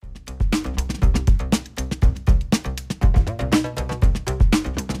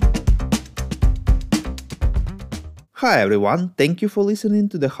Hi everyone, thank you for listening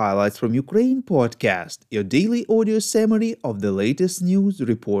to the Highlights from Ukraine podcast, your daily audio summary of the latest news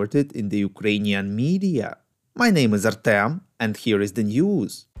reported in the Ukrainian media. My name is Artem, and here is the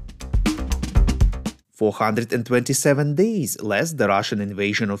news. 427 days less the Russian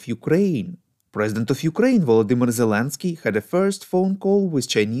invasion of Ukraine. President of Ukraine Volodymyr Zelenskyy had a first phone call with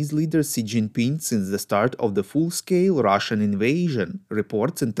Chinese leader Xi Jinping since the start of the full-scale Russian invasion,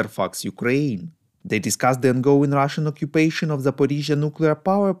 reports Interfax Ukraine. They discussed the ongoing Russian occupation of Zaporizhzhia nuclear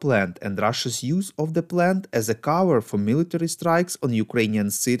power plant and Russia's use of the plant as a cover for military strikes on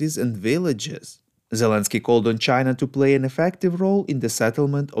Ukrainian cities and villages. Zelenskyy called on China to play an effective role in the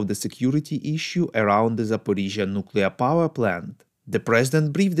settlement of the security issue around the Zaporizhzhia nuclear power plant. The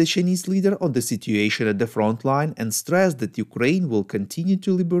president briefed the Chinese leader on the situation at the front line and stressed that Ukraine will continue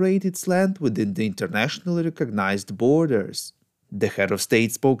to liberate its land within the internationally recognized borders. The head of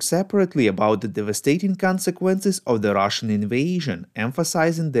state spoke separately about the devastating consequences of the Russian invasion,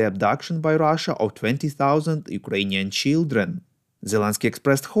 emphasizing the abduction by Russia of 20,000 Ukrainian children. Zelenskyy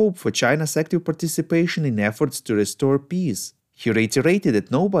expressed hope for China's active participation in efforts to restore peace. He reiterated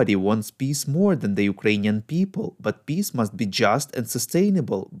that nobody wants peace more than the Ukrainian people, but peace must be just and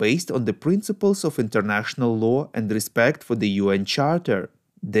sustainable, based on the principles of international law and respect for the UN Charter.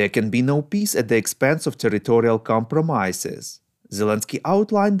 There can be no peace at the expense of territorial compromises. Zelenskyy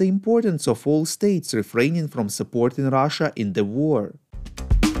outlined the importance of all states refraining from supporting Russia in the war.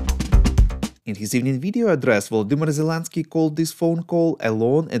 In his evening video address, Volodymyr Zelenskyy called this phone call a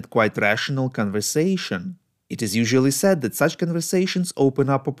long and quite rational conversation. It is usually said that such conversations open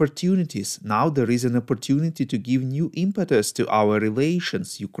up opportunities. Now there is an opportunity to give new impetus to our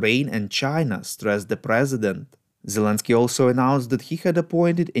relations, Ukraine and China, stressed the president. Zelenskyy also announced that he had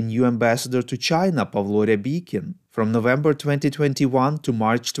appointed a new ambassador to China, Pavlo Ryabikin. From November 2021 to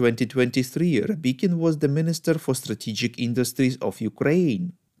March 2023, Ryabikin was the Minister for Strategic Industries of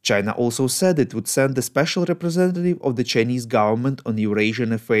Ukraine. China also said it would send a special representative of the Chinese government on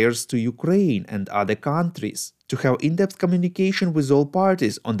Eurasian affairs to Ukraine and other countries to have in-depth communication with all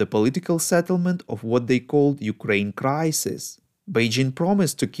parties on the political settlement of what they called Ukraine crisis. Beijing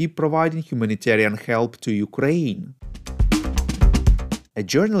promised to keep providing humanitarian help to Ukraine. A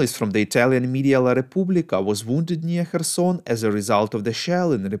journalist from the Italian media La Repubblica was wounded near Kherson as a result of the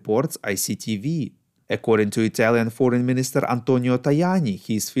shelling, reports ICTV. According to Italian Foreign Minister Antonio Tajani,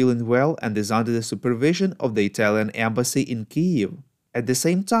 he is feeling well and is under the supervision of the Italian embassy in Kyiv. At the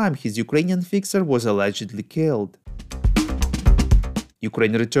same time, his Ukrainian fixer was allegedly killed.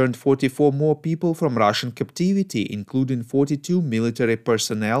 Ukraine returned 44 more people from Russian captivity, including 42 military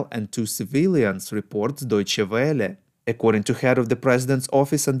personnel and 2 civilians, reports Deutsche Welle. According to head of the president's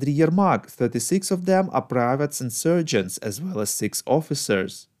office Andriy Yermak, 36 of them are privates and surgeons, as well as 6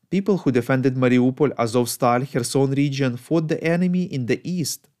 officers. People who defended Mariupol, Azovstal, Kherson region fought the enemy in the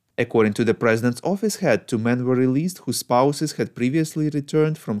east. According to the president's office head, 2 men were released whose spouses had previously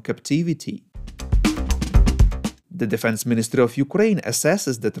returned from captivity. The Defense Ministry of Ukraine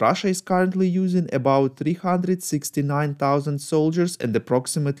assesses that Russia is currently using about 369,000 soldiers and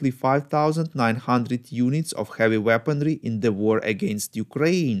approximately 5,900 units of heavy weaponry in the war against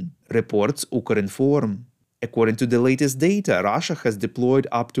Ukraine, reports Ukrinform. According to the latest data, Russia has deployed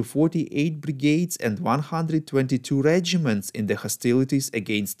up to 48 brigades and 122 regiments in the hostilities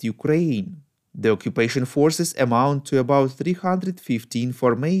against Ukraine. The occupation forces amount to about 315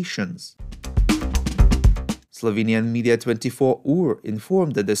 formations. Slovenian Media 24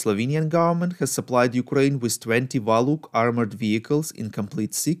 informed that the Slovenian government has supplied Ukraine with 20 Valuk armored vehicles in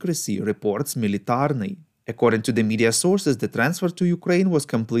complete secrecy, reports Militarny. According to the media sources, the transfer to Ukraine was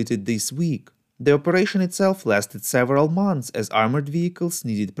completed this week. The operation itself lasted several months as armored vehicles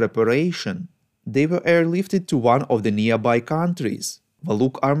needed preparation. They were airlifted to one of the nearby countries.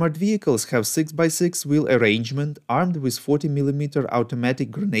 Valuk armored vehicles have 6x6 wheel arrangement, armed with 40mm automatic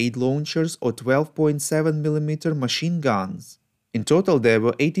grenade launchers or 12.7mm machine guns. In total, there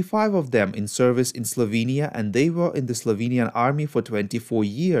were 85 of them in service in Slovenia, and they were in the Slovenian army for 24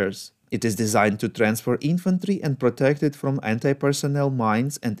 years. It is designed to transfer infantry and protect it from anti-personnel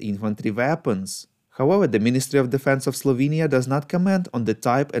mines and infantry weapons. However, the Ministry of Defense of Slovenia does not comment on the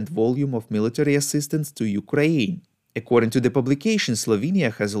type and volume of military assistance to Ukraine. According to the publication, Slovenia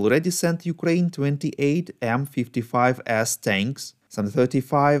has already sent Ukraine 28 M55S tanks, some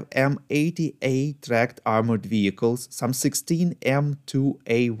 35 M80A tracked armored vehicles, some 16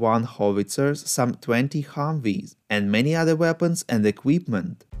 M2A1 howitzers, some 20 Humvees, and many other weapons and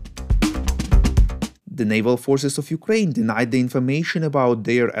equipment. The naval forces of Ukraine denied the information about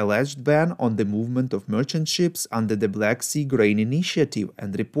their alleged ban on the movement of merchant ships under the Black Sea Grain Initiative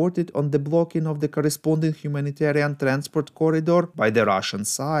and reported on the blocking of the corresponding humanitarian transport corridor by the Russian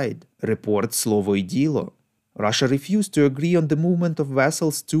side, reports Slovo i Dilo. Russia refused to agree on the movement of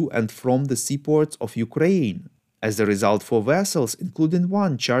vessels to and from the seaports of Ukraine. As a result, 4 vessels, including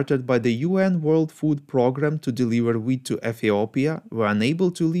one chartered by the UN World Food Programme to deliver wheat to Ethiopia, were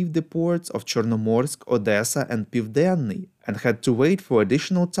unable to leave the ports of Chernomorsk, Odessa, and Pivdenny, and had to wait for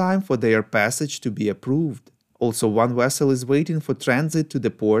additional time for their passage to be approved. Also, 1 vessel is waiting for transit to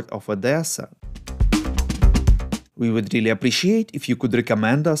the port of Odessa. We would really appreciate if you could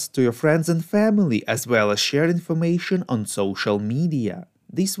recommend us to your friends and family, as well as share information on social media.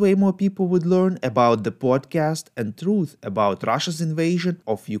 This way more people would learn about the podcast and truth about Russia's invasion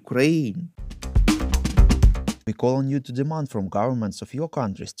of Ukraine. We call on you to demand from governments of your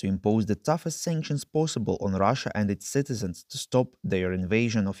countries to impose the toughest sanctions possible on Russia and its citizens to stop their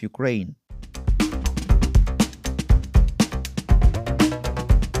invasion of Ukraine.